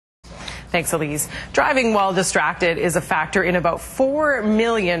Thanks, Elise. Driving while distracted is a factor in about 4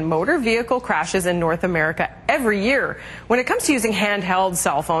 million motor vehicle crashes in North America every year. When it comes to using handheld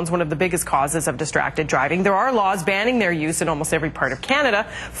cell phones, one of the biggest causes of distracted driving, there are laws banning their use in almost every part of Canada.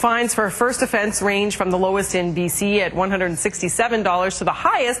 Fines for a first offence range from the lowest in BC at $167 to the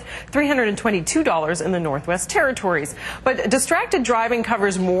highest $322 in the Northwest Territories. But distracted driving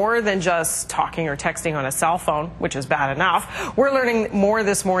covers more than just talking or texting on a cell phone, which is bad enough. We're learning more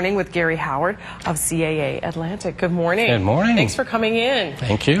this morning with Gary Howard of CAA Atlantic. Good morning. Good morning. Thanks for coming in.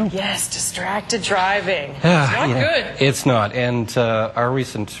 Thank you. Yes, distracted driving. It's not good. It's not. And our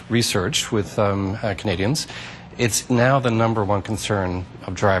recent research with Canadians, it's now the #1 concern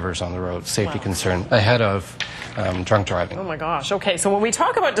of drivers on the road, safety concern, ahead of drunk driving. Oh my gosh. Okay, so when we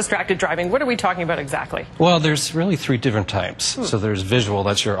talk about distracted driving, what are we talking about exactly? Well, there's really 3 different types. So there's visual,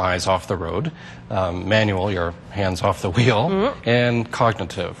 that's your eyes off the road, manual, your hands off the wheel, and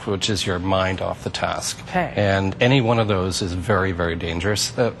cognitive, which is your mind off the task. Okay. And any one of those is very, very dangerous.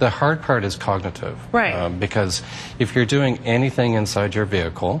 The hard part is cognitive. Right. Because if you're doing anything inside your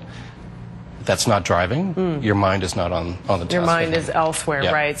vehicle that's not driving, your mind is not on the task. Your mind is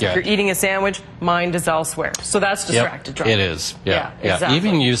elsewhere, right? So if you're eating a sandwich, mind is elsewhere. So that's distracted driving. It is, yeah. Exactly.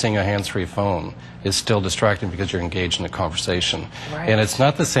 Even using a hands-free phone is still distracting because you're engaged in a conversation. Right. And it's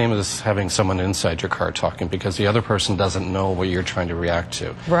not the same as having someone inside your car talking because the other person doesn't know what you're trying to react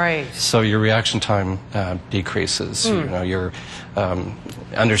to. Right. So your reaction time decreases. You know, your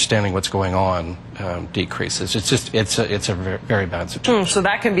understanding what's going on decreases. It's a very bad situation. So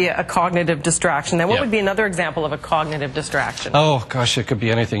that can be a cognitive distraction. Then what would be another example of a cognitive distraction? Oh gosh, it could be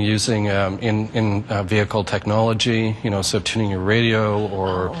anything using in vehicle technology, so tuning your radio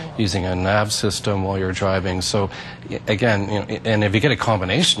or using a nav system while you're driving. So again, and if you get a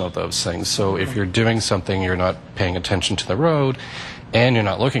combination of those things, so if you're doing something, you're not paying attention to the road, and you're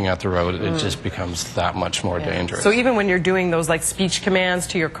not looking at the road, it just becomes that much more dangerous. So even when you're doing those like speech commands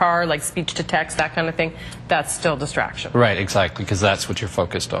to your car, like speech to text, that kind of thing, that's still distraction. Right, exactly, because that's what you're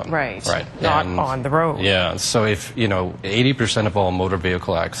focused on. Right. Not on the road. Yeah, so if, 80% of all motor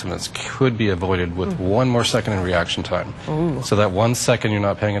vehicle accidents could be avoided with 1 more second in reaction time. So that 1 second you're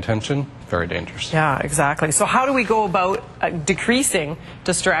not paying attention, very dangerous. Yeah, exactly. So how do we go about decreasing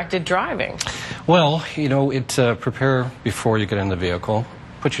distracted driving? Well, prepare before you get in the vehicle.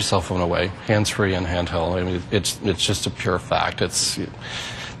 Put your cell phone away, hands-free and handheld. I mean, it's just a pure fact. This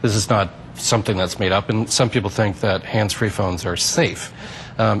is not something that's made up, and some people think that hands-free phones are safe.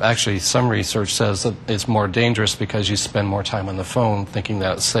 Actually, some research says that it's more dangerous because you spend more time on the phone thinking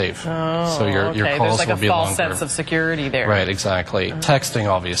that it's safe. So your calls will be longer. There's like a false sense of security there. Right, exactly. Texting,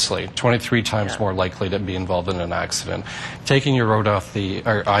 obviously, 23 times more likely to be involved in an accident. Taking your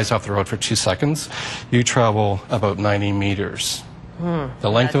eyes off the road for 2 seconds, you travel about 90 meters. The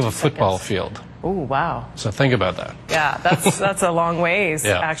length of a football field. Oh, wow. So think about that. Yeah, that's a long ways,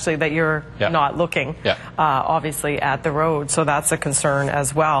 actually, that you're not looking, obviously, at the road. So that's a concern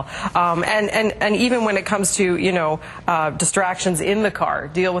as well. And even when it comes to, distractions in the car,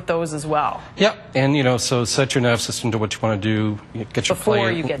 deal with those as well. Yeah, and, so set your nav system to what you want to do. Get your before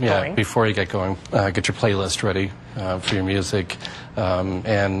you get going. Before you get going. Get your playlist ready for your music.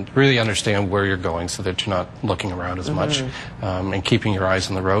 And really understand where you're going so that you're not looking around as much and keeping your eyes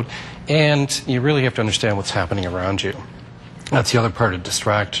on the road. And you really have to understand what's happening around you. That's the other part of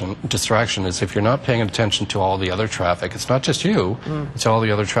distraction. Distraction is if you're not paying attention to all the other traffic, it's not just you, it's all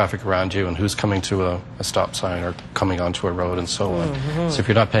the other traffic around you and who's coming to a stop sign or coming onto a road and so on. So if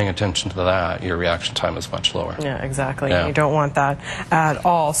you're not paying attention to that, your reaction time is much lower. Yeah, exactly. Yeah. You don't want that at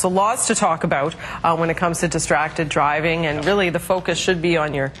all. So lots to talk about when it comes to distracted driving, and really the focus should be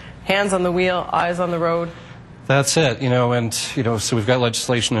on your hands on the wheel, eyes on the road. That's it, and, so we've got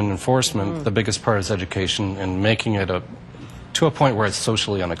legislation and enforcement. The biggest part is education and making it to a point where it's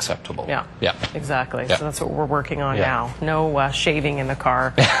socially unacceptable. Yeah, exactly. Yeah. So that's what we're working on now. No shaving in the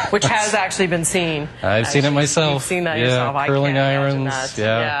car, which has actually been seen. I've seen it myself. You've seen that yourself. Curling irons.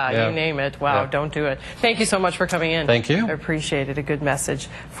 That. You name it. Wow, don't do it. Thank you so much for coming in. Thank you. I appreciate it. A good message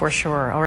for sure. All right.